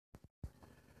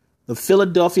The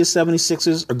Philadelphia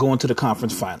 76ers are going to the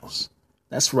conference finals.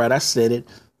 That's right, I said it.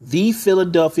 The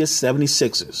Philadelphia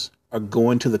 76ers are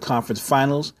going to the conference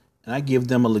finals, and I give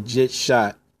them a legit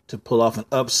shot to pull off an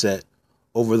upset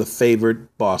over the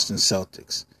favored Boston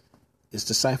Celtics. It's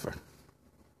the CYPHER.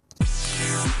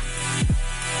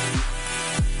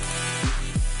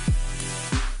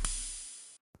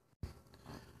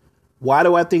 Why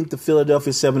do I think the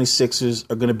Philadelphia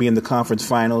 76ers are going to be in the conference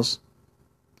finals?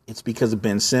 It's because of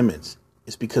Ben Simmons.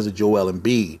 It's because of Joel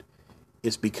Embiid.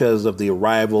 It's because of the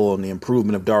arrival and the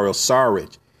improvement of Dario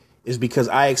Saric. It's because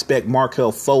I expect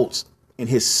Markelle Fultz in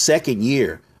his second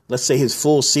year, let's say his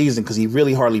full season, because he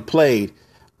really hardly played.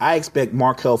 I expect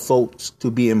Markelle Fultz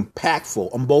to be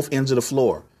impactful on both ends of the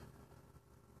floor.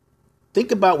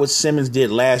 Think about what Simmons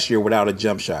did last year without a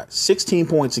jump shot. 16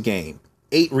 points a game,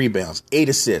 8 rebounds, 8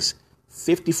 assists,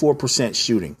 54%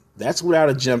 shooting. That's without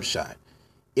a jump shot.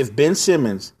 If Ben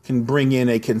Simmons can bring in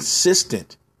a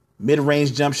consistent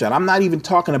mid-range jump shot, I'm not even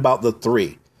talking about the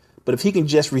three, but if he can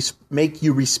just make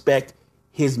you respect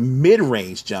his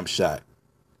mid-range jump shot,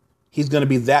 he's going to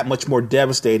be that much more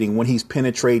devastating when he's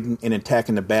penetrating and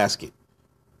attacking the basket.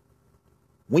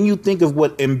 When you think of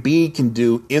what Embiid can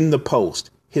do in the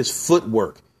post, his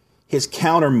footwork, his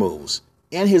counter moves,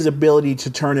 and his ability to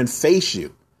turn and face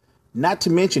you, not to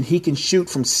mention he can shoot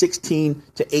from 16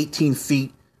 to 18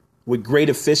 feet with great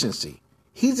efficiency.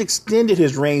 He's extended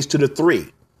his range to the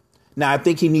three. Now, I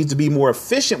think he needs to be more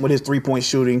efficient with his three-point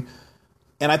shooting,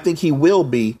 and I think he will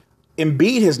be.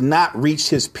 Embiid has not reached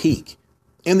his peak.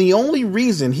 And the only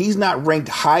reason he's not ranked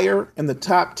higher in the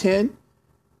top 10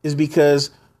 is because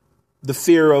the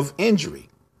fear of injury.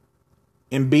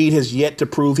 Embiid has yet to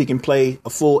prove he can play a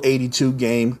full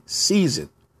 82-game season.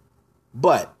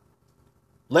 But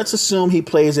let's assume he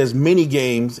plays as many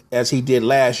games as he did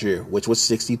last year, which was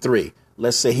 63.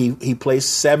 Let's say he plays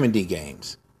 70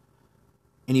 games.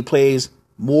 And he plays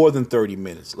more than 30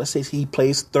 minutes. Let's say he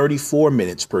plays 34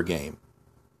 minutes per game.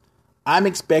 I'm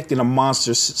expecting a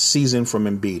monster season from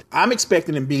Embiid. I'm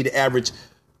expecting Embiid to average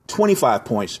 25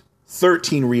 points,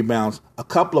 13 rebounds, a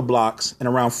couple of blocks, and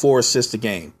around 4 assists a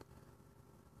game.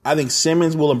 I think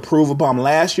Simmons will improve upon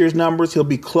last year's numbers. He'll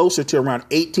be closer to around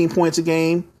 18 points a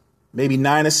game, maybe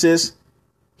 9 assists.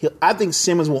 I think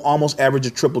Simmons will almost average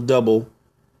a triple-double.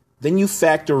 Then you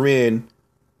factor in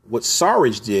what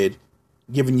Saric did,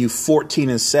 giving you 14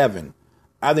 and 7.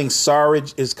 I think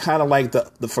Saric is kind of like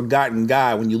the forgotten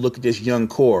guy when you look at this young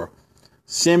core.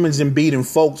 Simmons, Embiid, and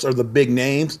Fultz are the big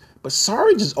names, but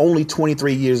Saric is only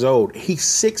 23 years old. He's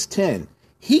 6'10".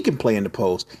 He can play in the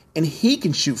post, and he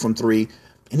can shoot from three,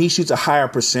 and he shoots a higher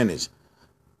percentage.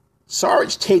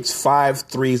 Saric takes 5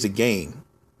 threes a game,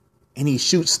 and he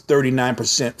shoots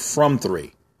 39% from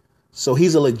three. So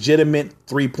he's a legitimate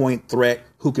three-point threat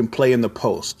who can play in the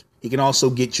post. He can also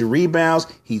get you rebounds.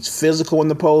 He's physical in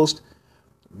the post.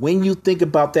 When you think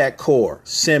about that core,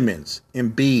 Simmons,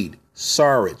 Embiid,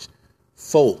 Saric,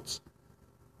 Fultz,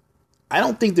 I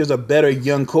don't think there's a better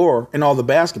young core in all the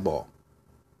basketball.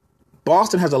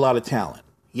 Boston has a lot of talent.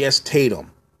 Yes,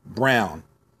 Tatum, Brown.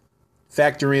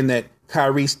 Factor in that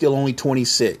Kyrie's still only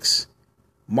 26.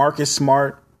 Marcus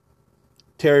Smart,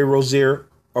 Terry Rozier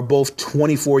are both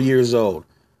 24 years old.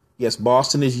 Yes,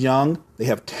 Boston is young. They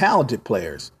have talented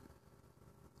players.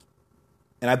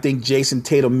 And I think Jason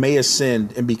Tatum may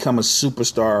ascend and become a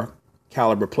superstar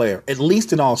caliber player, at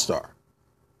least an all-star.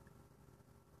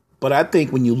 But I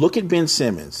think when you look at Ben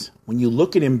Simmons, when you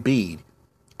look at Embiid,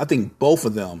 I think both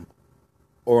of them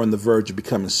are on the verge of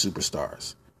becoming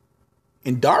superstars.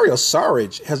 And Dario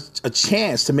Saric has a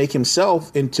chance to make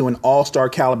himself into an all-star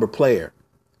caliber player.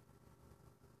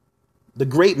 The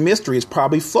great mystery is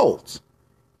probably Fultz.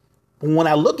 But when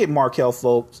I look at Markelle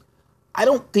Fultz, I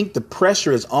don't think the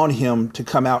pressure is on him to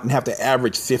come out and have to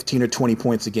average 15 or 20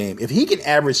 points a game. If he can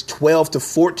average 12 to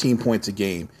 14 points a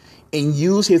game and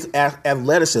use his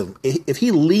athleticism, if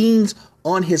he leans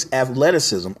on his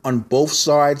athleticism on both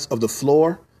sides of the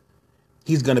floor,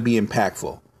 he's going to be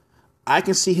impactful. I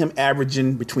can see him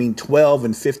averaging between 12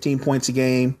 and 15 points a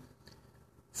game,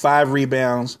 5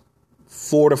 rebounds,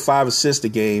 4 to 5 assists a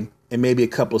game, and maybe a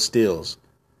couple of steals.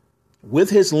 With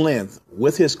his length,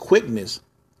 with his quickness,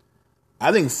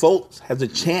 I think Fultz has a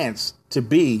chance to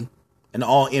be an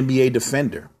all-NBA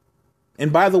defender.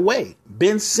 And by the way,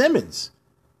 Ben Simmons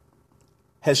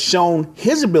has shown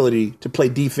his ability to play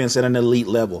defense at an elite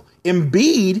level.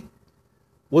 Embiid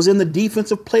was in the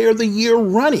Defensive Player of the Year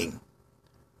running.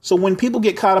 So when people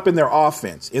get caught up in their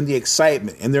offense, in the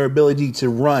excitement, and their ability to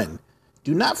run,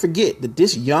 do not forget that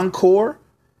this young core,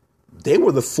 they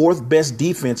were the 4th best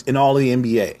defense in all of the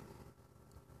NBA.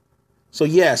 So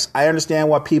yes, I understand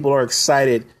why people are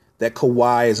excited that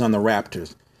Kawhi is on the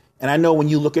Raptors. And I know when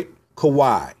you look at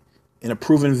Kawhi and a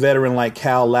proven veteran like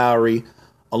Kyle Lowry,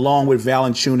 along with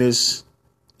Valanciunas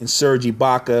and Serge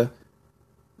Ibaka,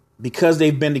 because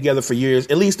they've been together for years,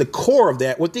 at least the core of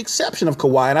that, with the exception of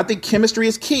Kawhi, and I think chemistry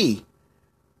is key.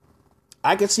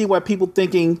 I can see why people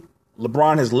thinking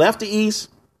LeBron has left the East,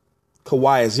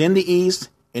 Kawhi is in the East,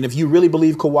 and if you really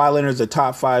believe Kawhi Leonard is a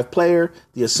top 5 player,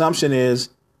 the assumption is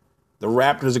the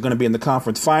Raptors are going to be in the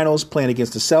conference finals playing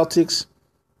against the Celtics.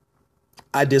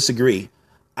 I disagree.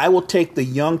 I will take the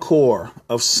young core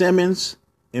of Simmons,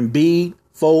 Embiid,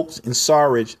 Fultz, and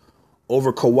Saric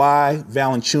over Kawhi,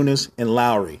 Valanciunas, and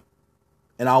Lowry,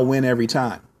 and I'll win every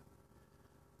time.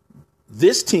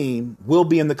 This team will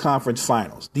be in the conference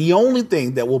finals. The only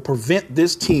thing that will prevent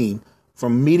this team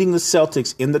from meeting the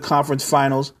Celtics in the conference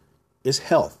finals is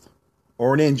health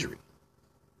or an injury.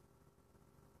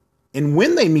 And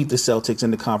when they meet the Celtics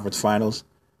in the conference finals,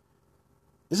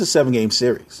 it's a 7-game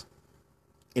series.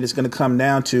 And it's going to come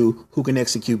down to who can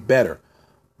execute better.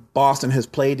 Boston has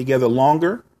played together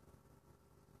longer.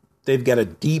 They've got a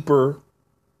deeper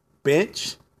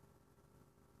bench.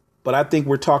 But I think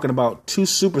we're talking about 2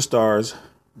 superstars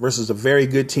versus a very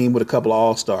good team with a couple of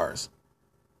all-stars.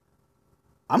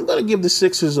 I'm going to give the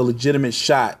Sixers a legitimate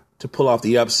shot to pull off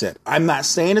the upset. I'm not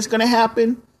saying it's going to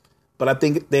happen, but I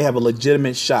think they have a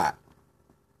legitimate shot.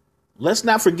 Let's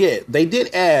not forget, they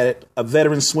did add a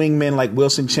veteran swingman like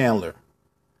Wilson Chandler,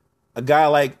 a guy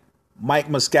like Mike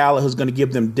Muscala who's going to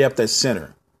give them depth at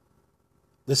center.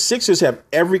 The Sixers have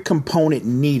every component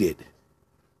needed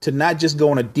to not just go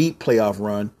on a deep playoff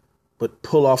run, but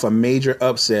pull off a major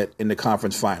upset in the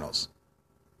conference finals.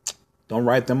 Don't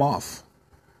write them off.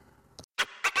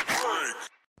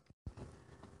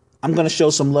 I'm going to show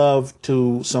some love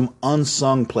to some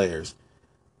unsung players.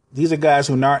 These are guys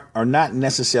who are not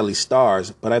necessarily stars,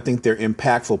 but I think they're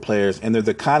impactful players, and they're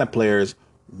the kind of players,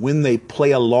 when they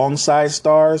play alongside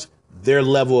stars, their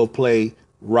level of play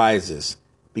rises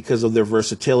because of their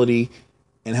versatility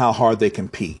and how hard they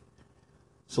compete.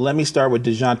 So let me start with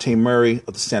DeJounte Murray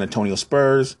of the San Antonio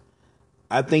Spurs.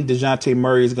 I think DeJounte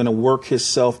Murray is going to work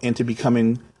himself into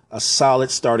becoming a solid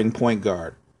starting point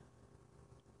guard.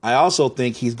 I also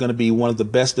think he's going to be one of the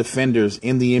best defenders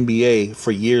in the NBA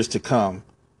for years to come.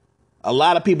 A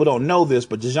lot of people don't know this,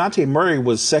 but DeJounte Murray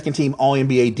was second-team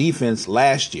All-NBA defense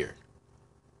last year.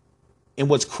 And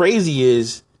what's crazy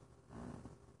is,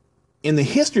 in the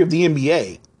history of the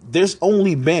NBA, there's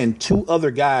only been 2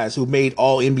 other guys who made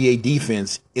All-NBA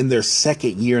defense in their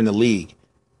second year in the league.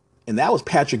 And that was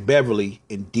Patrick Beverley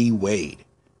and D. Wade.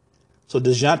 So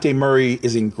DeJounte Murray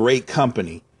is in great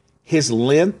company. His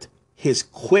length, his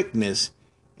quickness,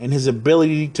 and his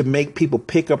ability to make people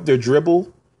pick up their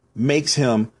dribble makes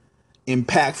him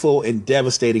impactful and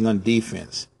devastating on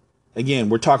defense. Again,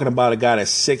 we're talking about a guy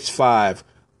that's 6'5"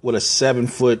 with a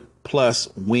 7-foot-plus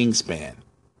wingspan.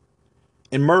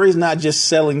 And Murray's not just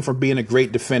selling for being a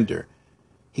great defender.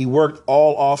 He worked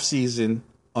all offseason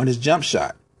on his jump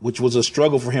shot, which was a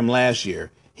struggle for him last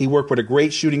year. He worked with a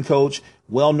great shooting coach,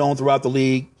 well known throughout the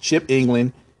league, Chip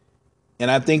England. And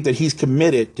I think that he's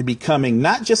committed to becoming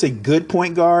not just a good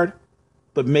point guard,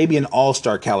 but maybe an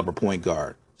all-star caliber point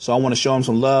guard. So I want to show him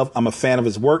some love. I'm a fan of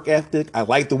his work ethic. I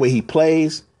like the way he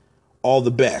plays. All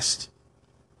the best.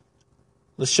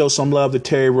 Let's show some love to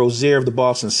Terry Rozier of the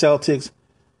Boston Celtics.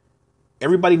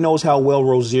 Everybody knows how well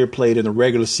Rozier played in the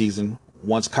regular season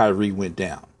once Kyrie went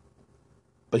down.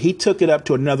 But he took it up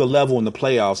to another level in the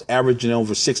playoffs, averaging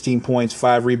over 16 points,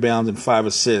 5 rebounds, and 5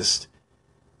 assists.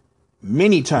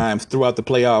 Many times throughout the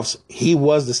playoffs, he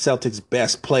was the Celtics'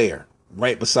 best player,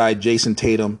 right beside Jason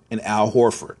Tatum and Al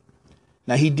Horford.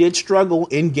 Now, he did struggle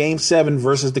in Game 7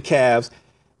 versus the Cavs,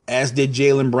 as did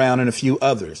Jaylen Brown and a few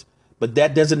others. But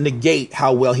that doesn't negate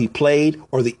how well he played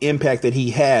or the impact that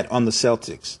he had on the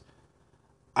Celtics.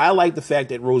 I like the fact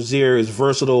that Rozier is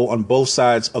versatile on both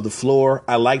sides of the floor.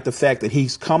 I like the fact that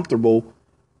he's comfortable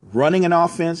running an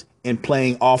offense and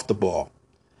playing off the ball.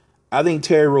 I think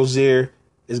Terry Rozier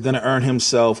is going to earn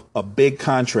himself a big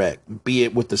contract, be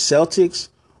it with the Celtics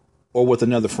or with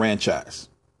another franchise.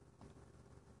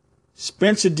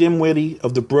 Spencer Dinwiddie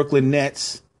of the Brooklyn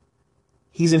Nets,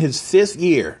 he's in his 5th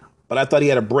year, but I thought he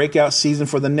had a breakout season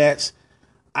for the Nets.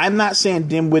 I'm not saying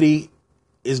Dinwiddie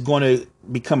is going to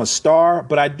become a star,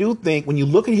 but I do think when you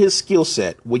look at his skill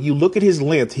set, when you look at his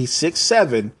length, he's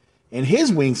 6'7", and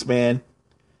his wingspan,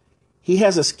 he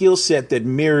has a skill set that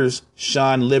mirrors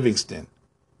Sean Livingston.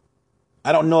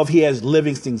 I don't know if he has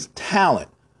Livingston's talent,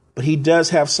 but he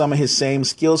does have some of his same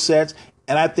skill sets,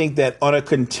 and I think that on a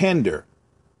contender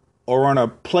or on a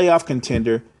playoff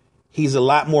contender, he's a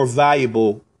lot more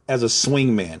valuable as a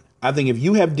swingman. I think if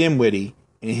you have Dinwiddie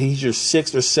and he's your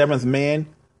 6th or 7th man,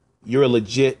 you're a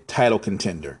legit title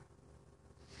contender.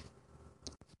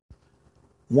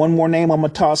 One more name I'm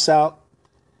going to toss out.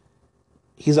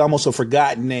 He's almost a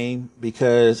forgotten name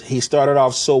because he started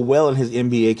off so well in his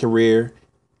NBA career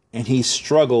and he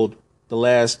struggled the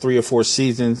last 3 or 4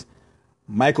 seasons.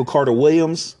 Michael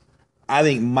Carter-Williams. I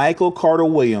think Michael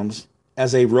Carter-Williams,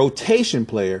 as a rotation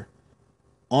player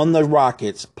on the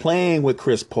Rockets, playing with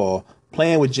Chris Paul,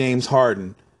 playing with James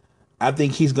Harden, I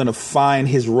think he's going to find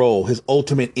his role, his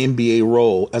ultimate NBA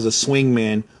role as a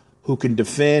swingman who can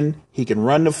defend, he can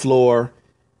run the floor,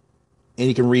 and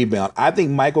he can rebound. I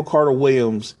think Michael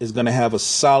Carter-Williams is going to have a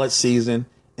solid season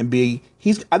and I think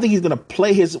he's going to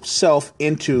play himself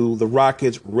into the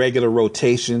Rockets' regular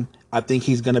rotation. I think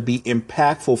he's going to be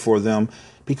impactful for them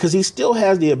because he still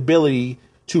has the ability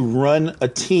to run a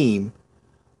team,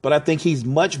 but I think he's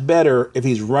much better if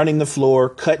he's running the floor,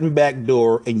 cutting back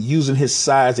door, and using his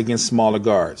size against smaller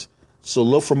guards. So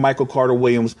look for Michael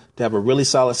Carter-Williams to have a really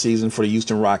solid season for the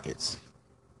Houston Rockets.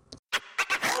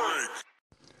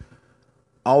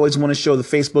 Always want to show the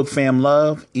Facebook fam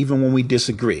love, even when we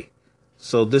disagree.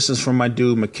 So this is from my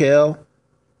dude, Mikhail.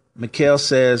 Mikhail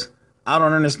says, I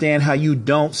don't understand how you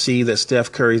don't see that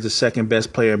Steph Curry is the second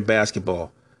best player in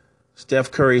basketball.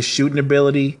 Steph Curry's shooting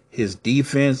ability, his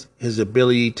defense, his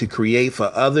ability to create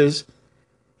for others,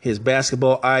 his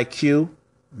basketball IQ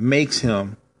makes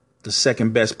him the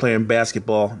second best player in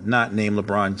basketball, not named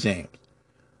LeBron James.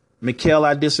 Mikhail,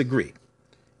 I disagree.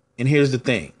 And here's the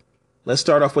thing. Let's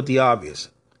start off with the obvious.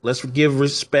 Let's give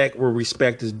respect where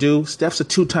respect is due. Steph's a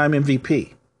 2-time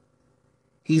MVP.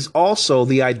 He's also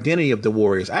the identity of the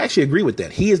Warriors. I actually agree with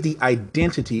that. He is the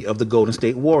identity of the Golden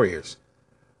State Warriors.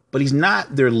 But he's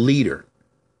not their leader.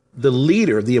 The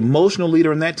leader, the emotional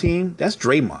leader in that team, that's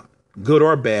Draymond. Good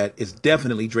or bad, it's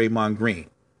definitely Draymond Green.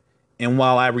 And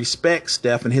while I respect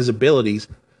Steph and his abilities,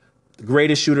 the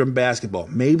greatest shooter in basketball,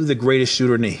 maybe the greatest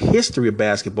shooter in the history of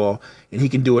basketball, and he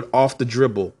can do it off the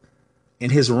dribble. In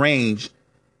his range,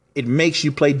 it makes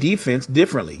you play defense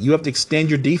differently. You have to extend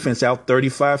your defense out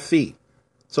 35 feet.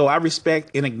 So I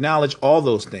respect and acknowledge all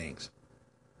those things.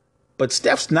 But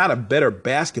Steph's not a better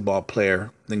basketball player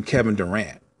than Kevin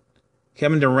Durant.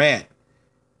 Kevin Durant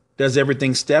does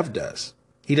everything Steph does.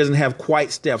 He doesn't have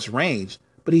quite Steph's range,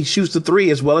 but he shoots the 3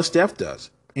 as well as Steph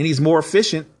does. And he's more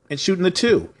efficient at shooting the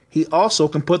 2. He also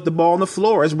can put the ball on the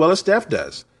floor as well as Steph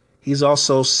does. He's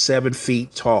also 7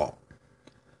 feet tall.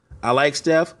 I like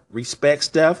Steph, respect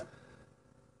Steph.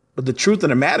 But the truth of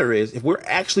the matter is, if we're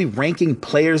actually ranking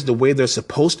players the way they're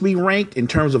supposed to be ranked in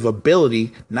terms of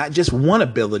ability, not just one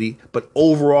ability, but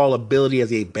overall ability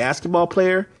as a basketball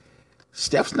player,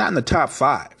 Steph's not in the top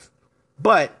 5.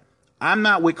 But I'm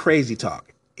not with crazy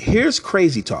talk. Here's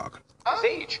crazy talk.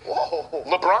 Age. Whoa.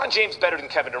 LeBron James better than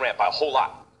Kevin Durant by a whole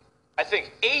lot. I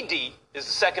think AD is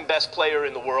the second best player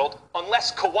in the world,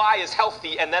 unless Kawhi is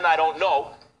healthy, and then I don't know.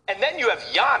 And then you have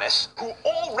Giannis, who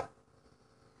already...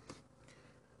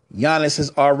 Giannis has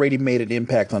already made an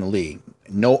impact on the league.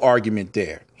 No argument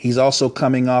there. He's also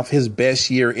coming off his best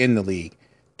year in the league.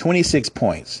 26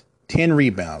 points, 10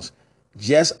 rebounds,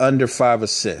 just under 5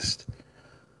 assists.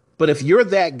 But if you're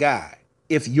that guy,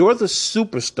 if you're the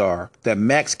superstar that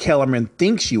Max Kellerman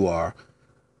thinks you are,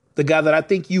 the guy that I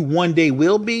think you one day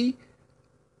will be,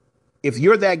 if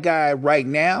you're that guy right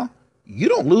now, you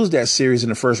don't lose that series in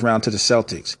the first round to the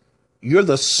Celtics. You're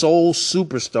the sole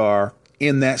superstar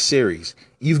in that series.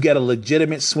 You've got a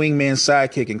legitimate swingman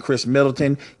sidekick in Chris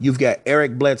Middleton. You've got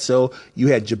Eric Bledsoe. You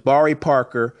had Jabari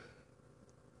Parker.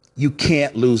 You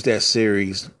can't lose that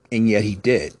series, and yet he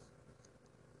did.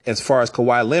 As far as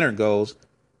Kawhi Leonard goes,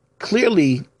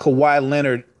 clearly Kawhi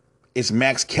Leonard is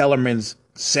Max Kellerman's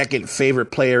second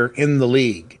favorite player in the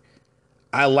league.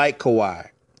 I like Kawhi.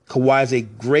 Kawhi's a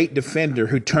great defender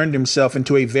who turned himself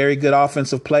into a very good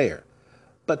offensive player.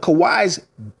 But Kawhi's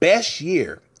best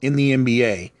year in the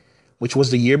NBA, which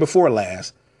was the year before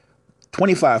last,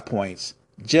 25 points,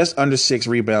 just under 6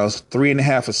 rebounds,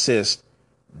 3.5 assists,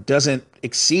 doesn't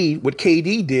exceed what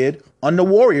KD did on the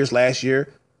Warriors last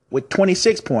year with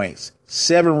 26 points,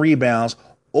 7 rebounds,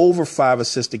 over 5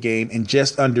 assists a game, and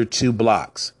just under 2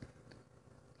 blocks.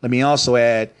 Let me also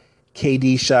add,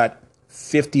 KD shot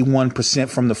 51%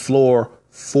 from the floor,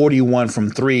 41 from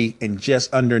 3, and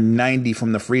just under 90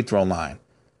 from the free throw line.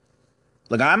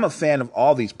 Look, I'm a fan of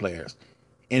all these players.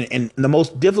 And the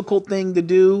most difficult thing to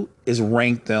do is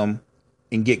rank them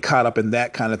and get caught up in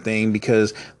that kind of thing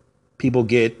because people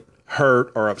get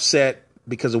hurt or upset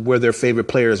because of where their favorite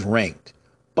player is ranked.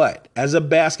 But as a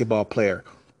basketball player,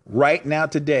 right now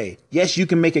today, yes, you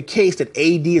can make a case that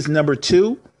AD is number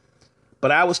 2,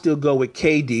 but I would still go with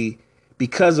KD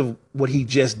because of what he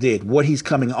just did, what he's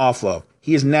coming off of.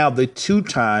 He is now the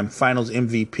 2-time Finals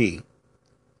MVP.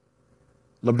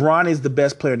 LeBron is the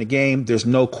best player in the game. There's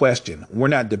no question. We're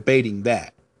not debating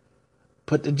that.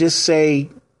 But to just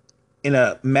say in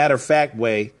a matter-of-fact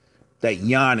way that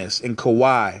Giannis and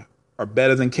Kawhi are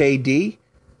better than KD,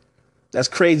 that's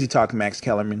crazy talk, Max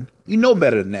Kellerman. You know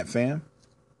better than that, fam.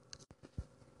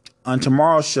 On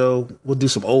tomorrow's show, we'll do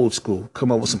some old school,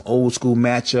 come up with some old school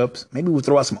matchups. Maybe we'll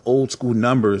throw out some old school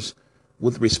numbers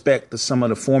with respect to some of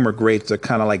the former greats that are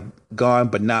kind of like gone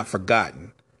but not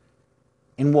forgotten.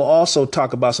 And we'll also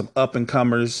talk about some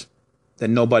up-and-comers that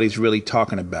nobody's really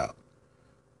talking about.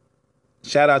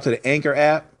 Shout out to the Anchor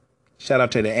app. Shout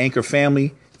out to the Anchor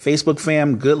family. Facebook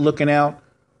fam, good looking out.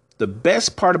 The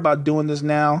best part about doing this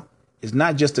now is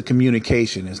not just the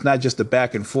communication. It's not just the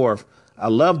back and forth. I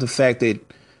love the fact that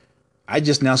I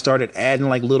just now started adding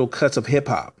like little cuts of hip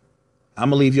hop. I'm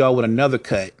going to leave y'all with another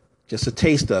cut, just a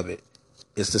taste of it.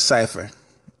 It's the Cypher.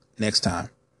 Next time.